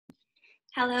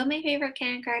Hello, my favorite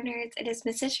kindergartners. It is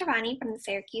Mrs. Shivani from the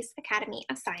Syracuse Academy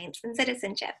of Science and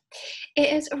Citizenship.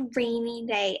 It is a rainy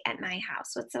day at my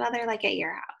house. What's the weather like at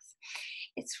your house?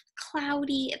 It's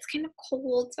cloudy, it's kind of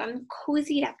cold, so I'm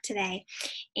cozied up today,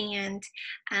 and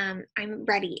I'm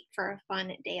ready for a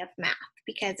fun day of math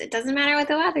because it doesn't matter what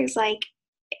the weather's like,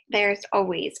 there's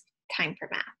always time for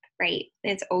math, right?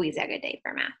 It's always a good day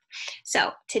for math.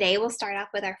 So today we'll start off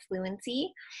with our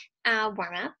fluency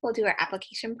warm up. We'll do our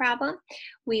application problem.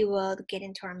 We will get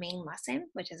into our main lesson,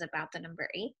 which is about the number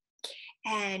 8.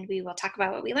 And we will talk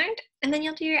about what we learned, and then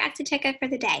you'll do your active checkup for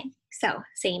the day. So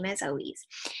same as always.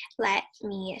 Let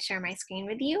me share my screen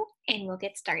with you and we'll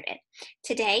get started.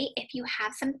 Today, if you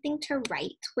have something to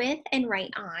write with and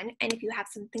write on, and if you have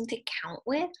something to count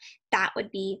with, that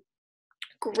would be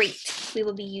great. We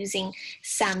will be using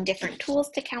some different tools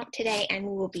to count today, and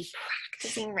we will be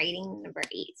practicing writing number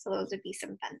 8. So those would be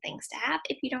some fun things to have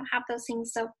if you don't have those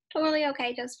things. So totally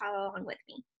okay, just follow along with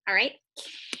me. All right,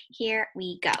 here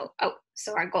we go. Oh,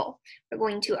 so our goal, we're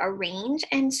going to arrange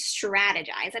and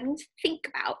strategize. That means think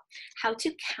about how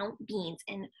to count beans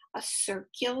in a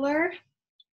circular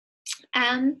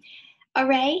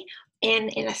array and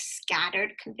in a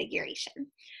scattered configuration.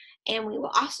 And we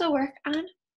will also work on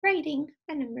writing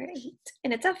the number 8.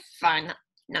 And it's a fun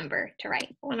number to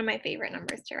write, one of my favorite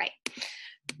numbers to write.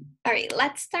 All right,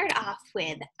 let's start off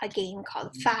with a game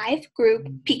called 5-Group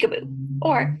Peekaboo,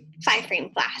 or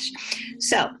 5-Frame Flash.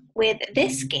 So with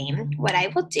this game, what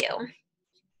I will do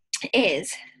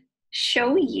is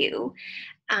show you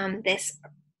this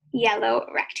yellow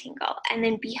rectangle, and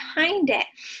then behind it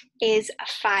is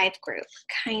a 5-group,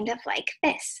 kind of like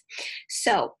this.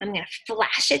 So I'm going to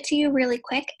flash it to you really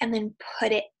quick and then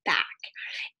put it back,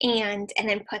 and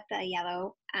then put the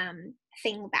yellow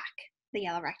thing back, the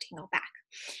yellow rectangle back.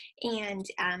 And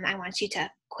I want you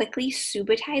to quickly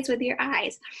SWBATize with your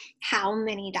eyes how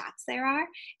many dots there are,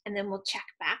 and then we'll check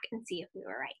back and see if we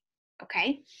were right.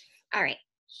 Okay? All right,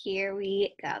 here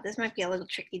we go. This might be a little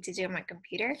tricky to do on my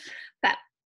computer, but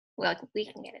well, we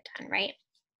can get it done, right?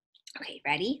 Okay,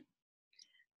 ready?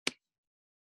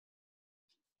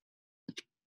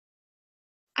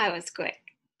 I was quick.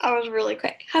 I was really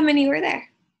quick. How many were there?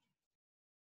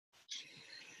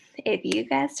 If you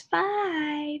guessed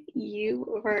 5,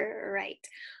 you were right.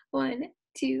 1,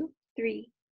 2,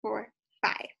 3, 4,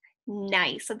 5.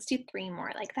 Nice. Let's do 3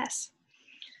 more like this.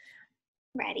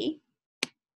 Ready?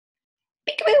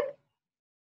 Peekaboo!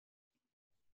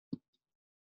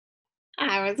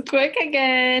 I was quick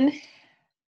again.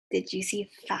 Did you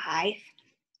see 5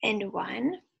 and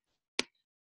 1?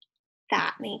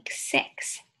 That makes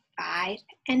 6. 5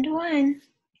 and 1,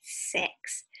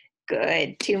 6.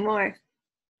 Good. 2 more.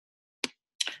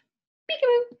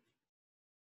 Peekaboo.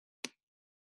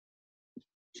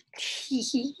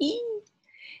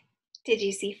 Did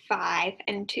you see 5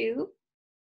 and 2?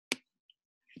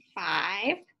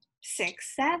 5,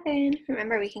 6, 7.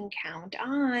 Remember, we can count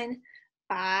on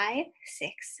 5,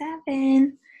 6,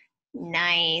 7.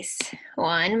 Nice.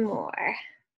 1 more.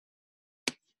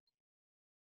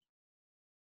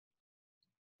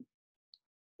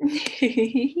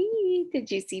 Did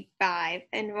you see 5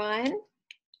 and 1?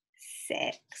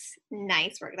 6.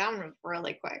 Nice work. That one was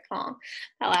really quick, huh?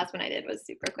 That last one I did was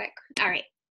super quick. All right.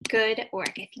 Good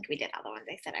work. I think we did all the ones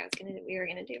I said we were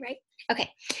gonna do, right?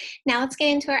 Okay, now let's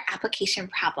get into our application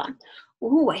problem.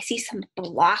 Ooh, I see some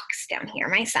blocks down here.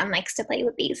 My son likes to play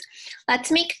with these.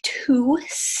 Let's make 2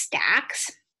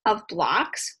 stacks of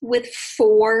blocks with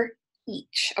 4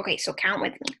 each. Okay, so count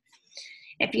with me.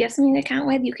 If you have something to count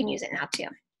with, you can use it now too.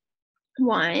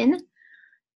 1,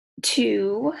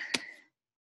 2,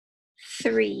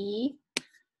 3,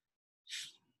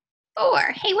 4.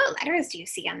 Hey, what letters do you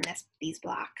see on these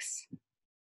blocks?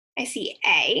 I see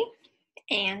A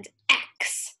and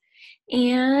X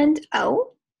and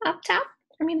O up top,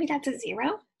 or maybe that's a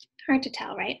 0. Hard to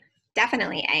tell, right?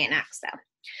 Definitely A and X though.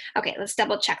 Okay, let's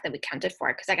double check that we counted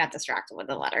 4 because I got distracted with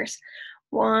the letters.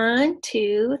 1,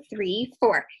 2, 3,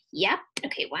 4. Yep.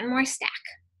 Okay, 1 more stack.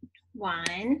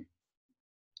 1,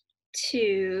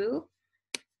 2,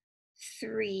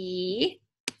 3,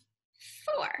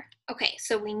 4. Okay,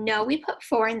 so we know we put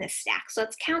 4 in this stack. So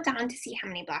let's count on to see how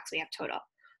many blocks we have total.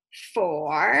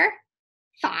 4,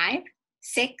 5,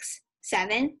 6,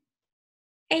 7,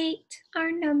 8,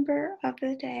 our number of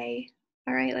the day.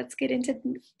 All right, let's get into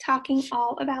talking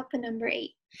all about the number 8.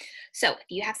 So if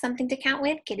you have something to count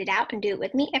with, get it out and do it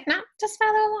with me. If not, just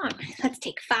follow along. Let's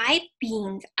take 5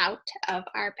 beans out of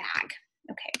our bag.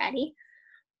 Okay, ready?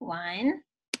 1,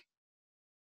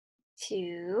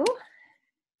 2,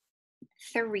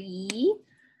 3,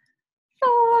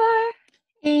 4,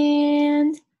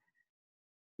 and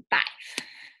 5.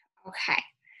 Okay.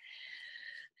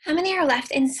 How many are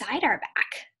left inside our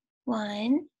bag?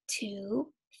 1, 2,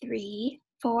 3,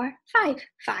 4, 5.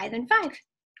 5 and 5.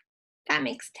 That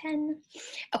makes 10.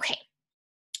 Okay.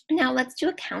 Now let's do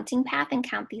a counting path and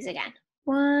count these again.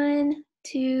 1,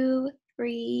 2,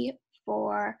 3,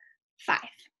 4, 5.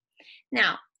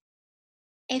 Now,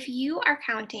 if you are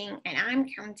counting and I'm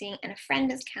counting and a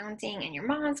friend is counting and your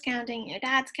mom's counting and your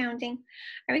dad's counting,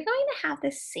 are we going to have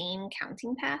the same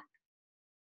counting path?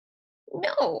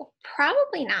 No,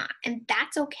 probably not. And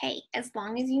that's okay. As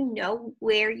long as you know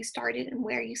where you started and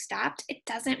where you stopped, it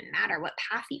doesn't matter what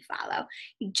path you follow.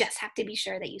 You just have to be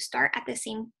sure that you start at the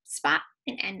same spot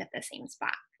and end at the same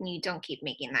spot. And you don't keep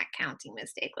making that counting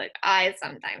mistake like I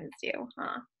sometimes do,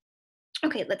 huh?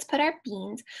 Okay, let's put our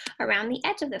beans around the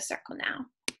edge of the circle now.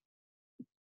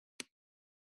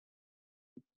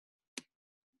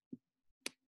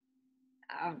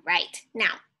 All right,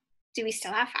 now, do we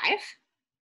still have 5?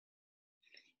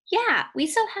 Yeah, we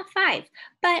still have 5,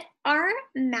 but our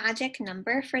magic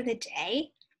number for the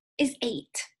day is 8,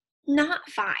 not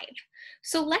 5.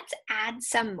 So let's add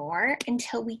some more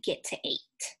until we get to 8.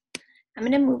 I'm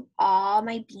gonna move all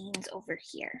my beans over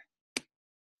here.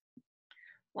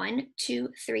 1, 2,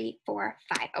 3, 4,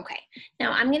 5. Okay,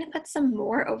 now I'm gonna put some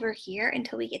more over here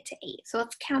until we get to 8. So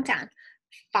let's count down.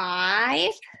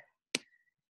 5,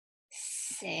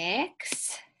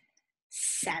 6,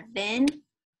 7,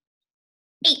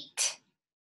 8.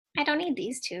 I don't need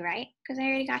these two, right? Because I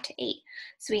already got to 8.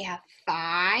 So we have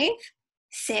 5,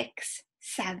 6,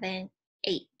 7,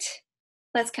 8.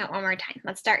 Let's count one more time.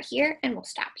 Let's start here and we'll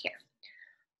stop here.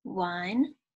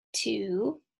 1,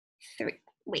 2, 3.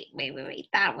 Wait.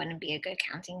 That wouldn't be a good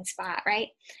counting spot, right?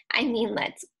 I mean,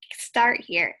 let's start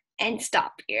here and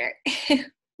stop here.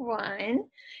 1,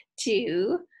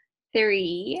 2,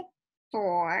 3,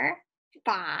 4,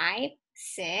 5,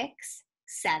 6,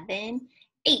 7,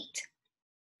 8.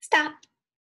 Stop.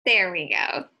 There we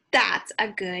go. That's a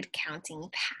good counting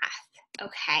path.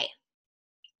 Okay.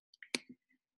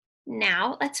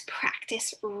 Now let's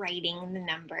practice writing the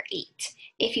number 8.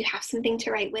 If you have something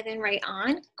to write with and write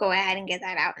on, go ahead and get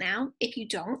that out now. If you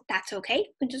don't, that's okay.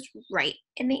 You can just write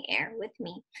in the air with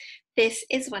me. This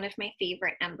is one of my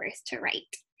favorite numbers to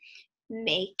write.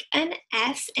 Make an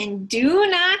S and do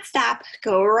not stop.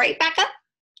 Go right back up.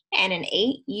 And an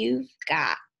 8 you've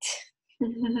got.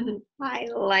 I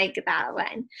like that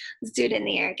one. Let's do it in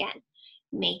the air again.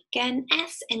 Make an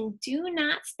S and do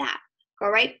not stop. Go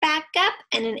right back up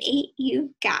and an 8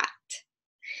 you've got.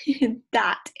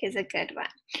 That is a good one.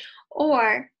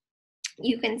 Or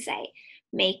you can say,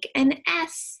 make an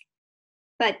S,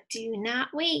 but do not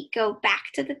wait. Go back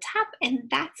to the top and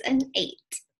that's an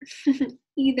 8.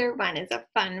 Either one is a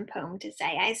fun poem to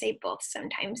say. I say both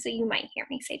sometimes, so you might hear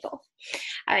me say both.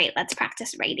 All right, let's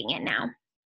practice writing it now.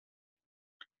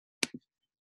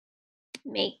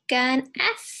 Make an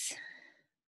S.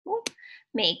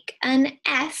 Make an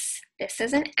S. This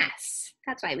is an S.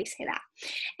 That's why we say that.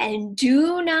 And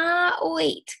do not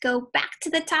wait. Go back to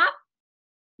the top.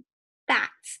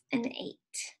 That's an 8.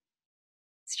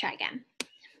 Let's try again.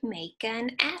 Make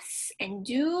an S and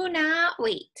do not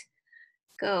wait.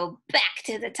 Go back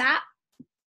to the top.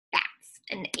 That's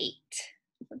an 8.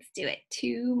 Let's do it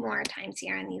 2 more times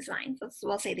here on these lines.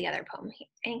 We'll say the other poem here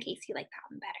in case you like that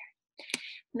one better.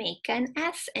 Make an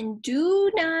S and do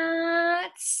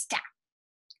not stop.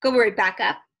 Go right back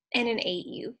up and an 8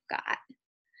 you've got.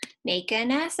 Make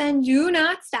an S and do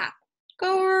not stop.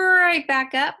 Go right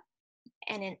back up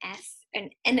and an S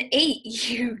and an 8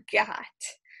 you got.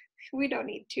 We don't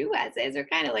need 2 S's. We're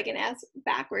kind of like an S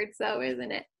backwards though,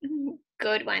 isn't it?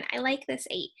 Good one. I like this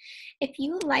 8. If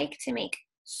you like to make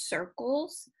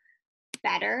circles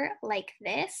better like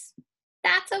this,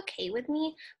 that's okay with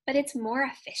me, but it's more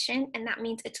efficient and that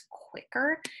means it's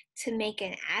quicker to make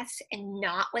an S and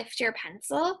not lift your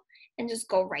pencil and just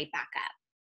go right back up.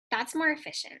 That's more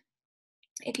efficient.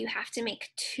 If you have to make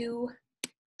 2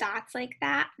 dots like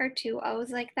that or 2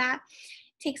 O's like that,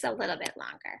 it takes a little bit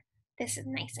longer. This is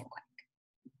nice and quick.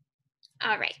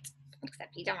 All right,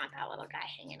 except you don't want that little guy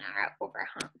hanging over,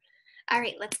 huh? All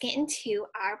right, let's get into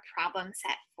our problem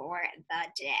set for the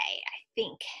day. I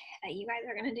think that you guys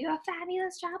are gonna do a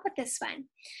fabulous job with this one.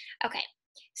 Okay,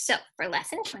 so for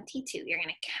lesson 22, you're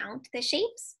gonna count the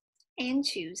shapes and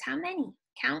choose how many.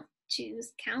 Count,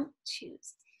 choose,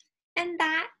 and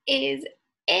that is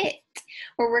it.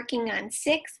 We're working on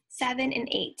 6, 7, and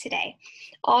 8 today.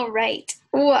 All right,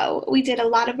 whoa, we did a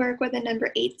lot of work with the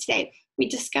number 8 today. We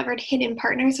discovered hidden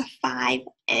partners of 5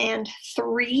 and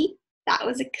 3. That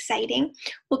was exciting.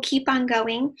 We'll keep on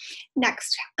going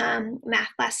next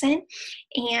math lesson.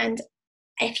 And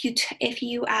If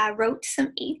you wrote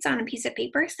some 8s on a piece of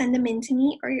paper, send them in to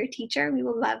me or your teacher. We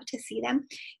will love to see them.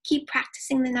 Keep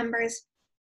practicing the numbers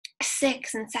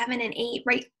 6 and 7 and 8.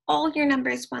 Write all your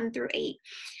numbers 1 through 8.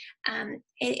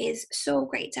 It is so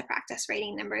great to practice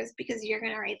writing numbers because you're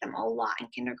going to write them a lot in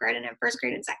kindergarten and first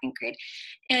grade and second grade.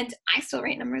 And I still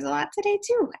write numbers a lot today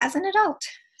too as an adult.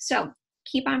 So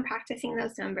keep on practicing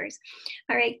those numbers.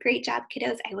 All right, great job,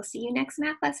 kiddos. I will see you next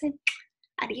math lesson.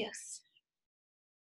 Adios.